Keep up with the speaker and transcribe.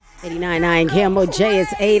89.9 Campbell J.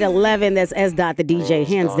 It's 8:11. That's S. Dot the DJ.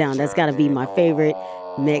 Hands down. That's got to be my favorite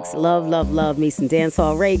mix. Love me some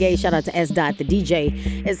dancehall reggae. Shout out to S. Dot the DJ.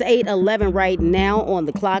 It's 8:11 right now on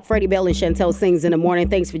the clock. Freddie Bell and Chantel Sings in the morning.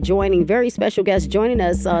 Thanks for joining. Very special guest joining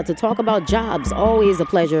us to talk about jobs. Always a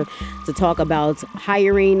pleasure to talk about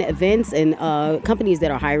hiring events and companies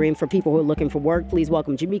that are hiring for people who are looking for work. Please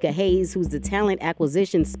welcome Jamaica Hayes, who's the talent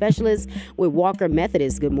acquisition specialist with Walker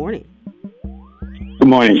Methodist. Good morning. Good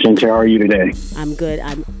morning, Chantel. How are you today? I'm good.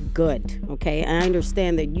 Okay, I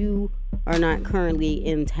understand that you are not currently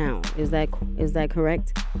in town. Is that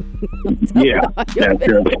correct? Yeah, that's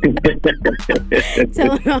true.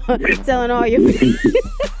 telling all your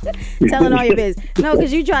business. No,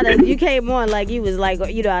 because you came on like you was like,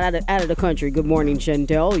 out of the country. Good morning,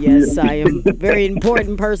 Chantel. Yes, I am a very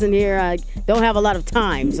important person here. I don't have a lot of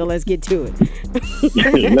time, so let's get to it. Let's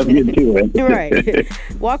get to it. Right.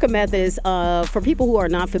 Walker Methodist, for people who are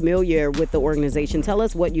not familiar with the organization, tell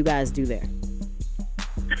us what you guys do there.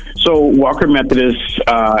 So Walker Methodist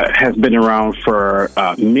has been around for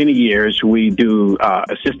many years. We do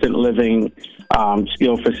assisted living,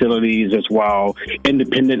 skilled facilities as well,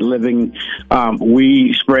 independent living.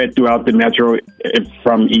 We spread throughout the metro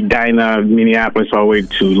from Edina, Minneapolis, all the way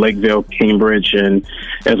to Lakeville, Cambridge, and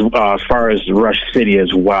as far as Rush City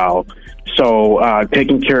as well. So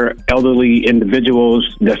taking care of elderly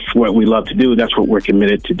individuals, that's what we love to do. That's what we're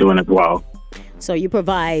committed to doing as well. So you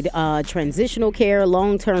provide transitional care,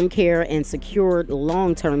 long-term care, and secured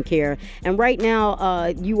long-term care. And right now,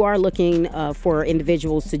 you are looking for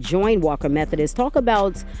individuals to join Walker Methodist. Talk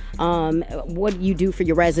about what you do for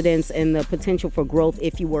your residents and the potential for growth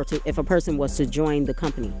if a person was to join the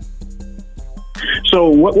company. So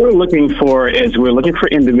what we're looking for is we're looking for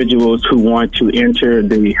individuals who want to enter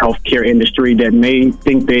the healthcare industry that may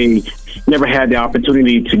think they never had the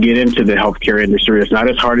opportunity to get into the healthcare industry. It's not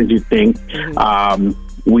as hard as you think. Mm-hmm.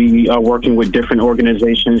 We are working with different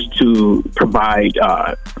organizations to provide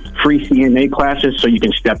free CNA classes so you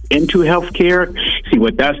can step into healthcare, see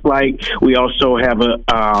what that's like. We also have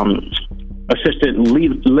assisted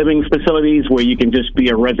living facilities where you can just be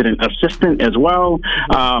a resident assistant as well.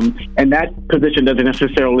 And that position doesn't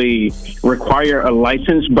necessarily require a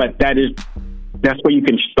license, but that's where you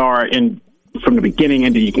can start from the beginning,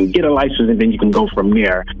 and then you can get a license, and then you can go from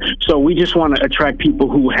there. So we just want to attract people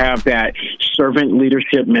who have that servant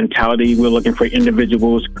leadership mentality. We're looking for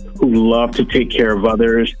individuals who love to take care of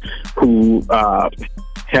others, who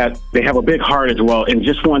they have a big heart as well, and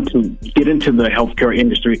just want to get into the healthcare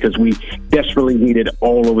industry because we desperately need it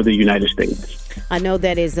all over the United States. I know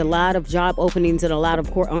that is a lot of job openings in a lot of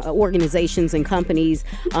organizations and companies.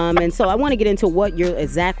 And so I want to get into what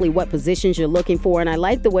positions you're looking for. And I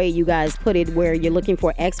like the way you guys put it, where you're looking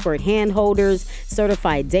for expert hand holders,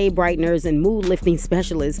 certified day brighteners, and mood lifting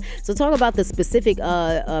specialists. So talk about the specific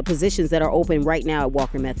positions that are open right now at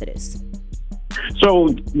Walker Methodist. So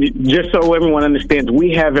just so everyone understands,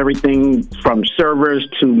 we have everything from servers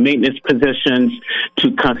to maintenance positions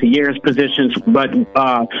to concierge positions, but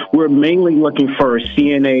we're mainly looking for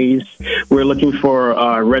CNAs. We're looking for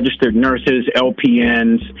registered nurses,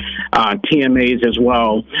 LPNs, TMAs as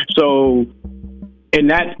well. And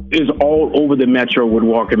that is all over the metro with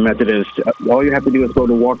Walker Methodist. All you have to do is go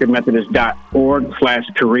to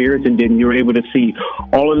walkermethodist.org/careers, and then you're able to see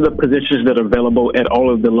all of the positions that are available at all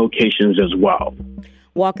of the locations as well.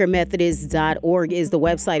 WalkerMethodist.org is the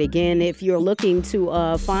website. Again, if you're looking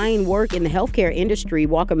to find work in the healthcare industry,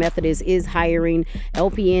 Walker Methodist is hiring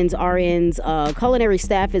LPNs, RNs, culinary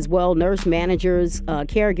staff as well, nurse managers,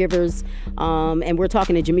 caregivers. And we're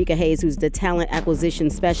talking to Jamaica Hayes, who's the talent acquisition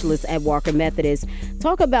specialist at Walker Methodist.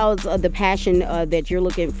 Talk about the passion that you're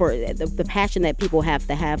looking for, the passion that people have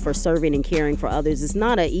to have for serving and caring for others. It's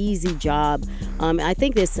not an easy job. I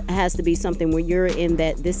think this has to be something where you're in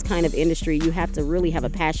this kind of industry, you have to really have a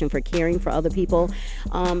passion for caring for other people.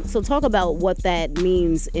 So talk about what that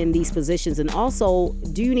means in these positions. And also,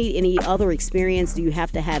 do you need any other experience? Do you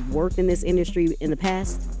have to have worked in this industry in the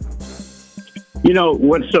past?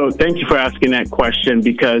 So thank you for asking that question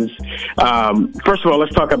because, first of all,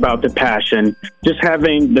 let's talk about the passion. Just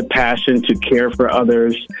having the passion to care for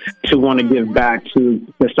others, to want to give back to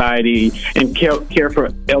society and care for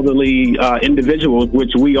elderly individuals,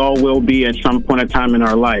 which we all will be at some point in time in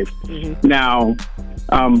our life. Mm-hmm. Now,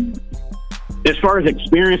 as far as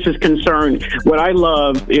experience is concerned, what I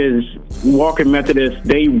love is Walker Methodist.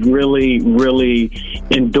 They really, really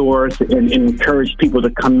endorse and encourage people to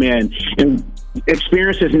come in. And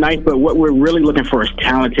experience is nice, but what we're really looking for is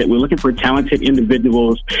talented. We're looking for talented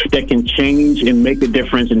individuals that can change and make a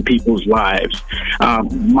difference in people's lives.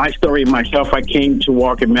 My story myself, I came to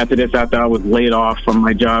Walker Methodist after I was laid off from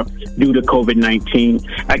my job due to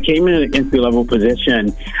COVID-19. I came in an entry-level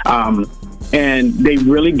position, and they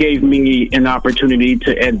really gave me an opportunity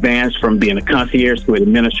to advance from being a concierge to an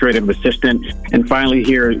administrative assistant, and finally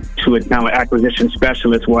here to a talent acquisition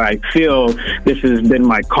specialist, where I feel this has been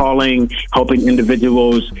my calling, helping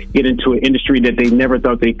individuals get into an industry that they never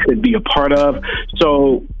thought they could be a part of.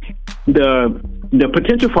 So the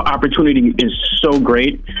potential for opportunity is so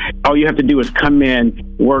great. All you have to do is come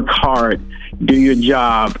in, work hard, do your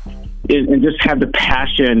job, and just have the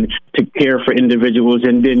passion to care for individuals,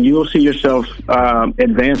 and then you'll see yourself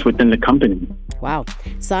advance within the company. Wow.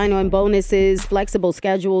 Sign-on bonuses, flexible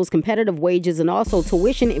schedules, competitive wages, and also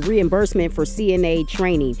tuition reimbursement for CNA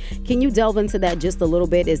training. Can you delve into that just a little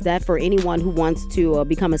bit? Is that for anyone who wants to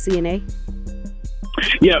become a CNA?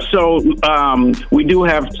 Yeah, so we do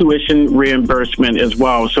have tuition reimbursement as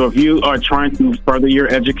well. So if you are trying to further your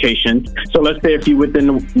education, so let's say if you're within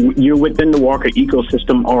the Walker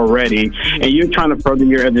ecosystem already, and you're trying to further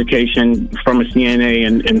your education from a CNA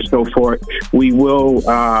and so forth, we will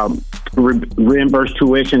reimburse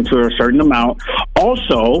tuition to a certain amount.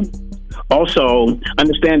 Also,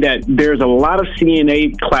 understand that there's a lot of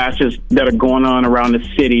CNA classes that are going on around the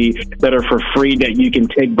city that are for free that you can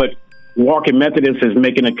take, but Walker Methodist is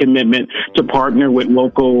making a commitment to partner with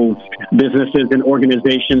local businesses and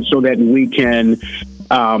organizations so that we can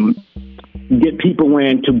get people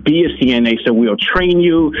in to be a CNA. So we'll train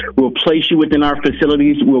you, we'll place you within our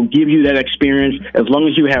facilities, we'll give you that experience. As long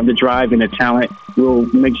as you have the drive and the talent, we'll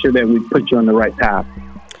make sure that we put you on the right path.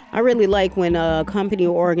 I really like when a company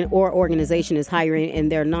or organization is hiring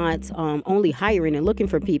and they're not only hiring and looking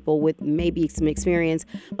for people with maybe some experience,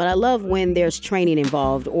 but I love when there's training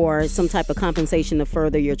involved or some type of compensation to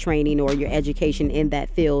further your training or your education in that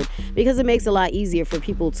field, because it makes it a lot easier for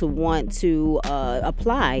people to want to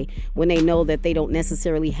apply when they know that they don't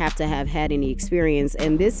necessarily have to have had any experience.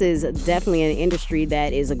 And this is definitely an industry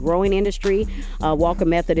that is a growing industry. Walker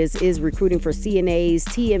Methodist is recruiting for CNAs,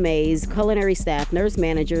 TMAs, culinary staff, nurse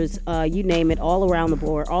managers, you name it, all around the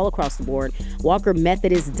board, all across the board.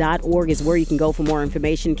 WalkerMethodist.org is where you can go for more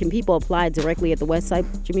information. Can people apply directly at the website,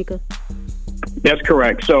 Jamika? That's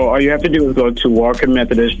correct. So all you have to do is go to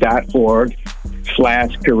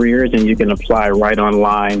WalkerMethodist.org/careers, and you can apply right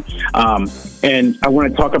online. And I want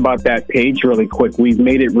to talk about that page really quick. We've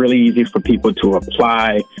made it really easy for people to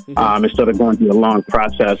apply instead of going through a long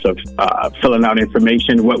process of filling out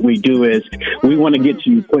information. What we do is we want to get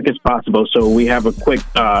to you as quick as possible. So we have a quick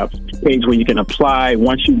page where you can apply.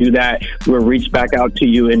 Once you do that, we'll reach back out to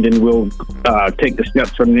you, and then we'll take the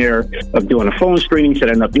steps from there of doing a phone screening,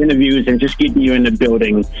 setting up interviews, and just getting you in the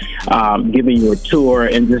building, giving you a tour,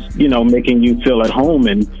 and just, making you feel at home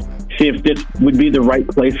and see if this would be the right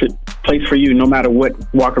place for you, no matter what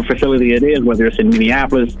Walker facility it is, whether it's in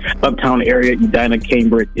Minneapolis, Uptown area, Edina,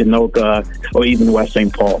 Cambridge, Anoka, or even West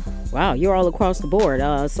St. Paul. Wow, you're all across the board.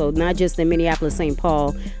 So not just in Minneapolis, St.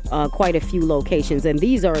 Paul, quite a few locations. And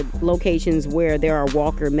these are locations where there are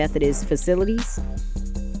Walker Methodist facilities?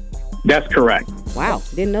 That's correct. Wow,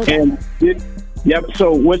 didn't know that. Yep.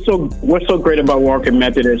 So what's so great about Walker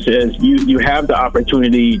Methodist is you have the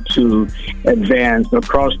opportunity to advance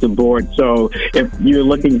across the board. So if you're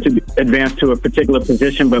looking to advance to a particular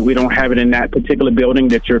position, but we don't have it in that particular building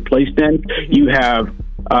that you're placed in, you have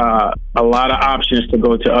a lot of options to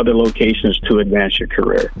go to other locations to advance your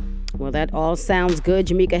career. Well, that all sounds good.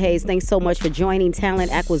 Jamika Hayes, thanks so much for joining,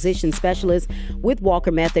 Talent Acquisition Specialist with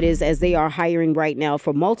Walker Methodist, as they are hiring right now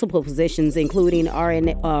for multiple positions, including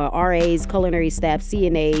RAs, culinary staff,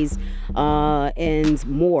 CNAs, and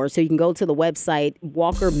more. So you can go to the website,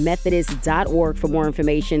 walkermethodist.org, for more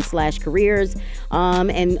information /careers,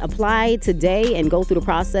 and apply today and go through the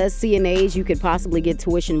process. CNAs, you could possibly get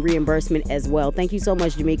tuition reimbursement as well. Thank you so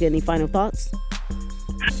much, Jamika. Any final thoughts?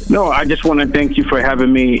 No, I just want to thank you for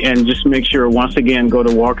having me, and just make sure, once again, go to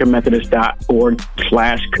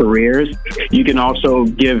walkermethodist.org/careers. You can also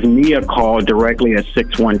give me a call directly at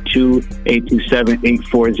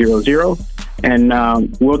 612-827-8400, and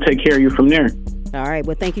we'll take care of you from there. All right.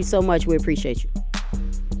 Well, thank you so much. We appreciate you.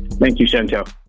 Thank you, Chantel.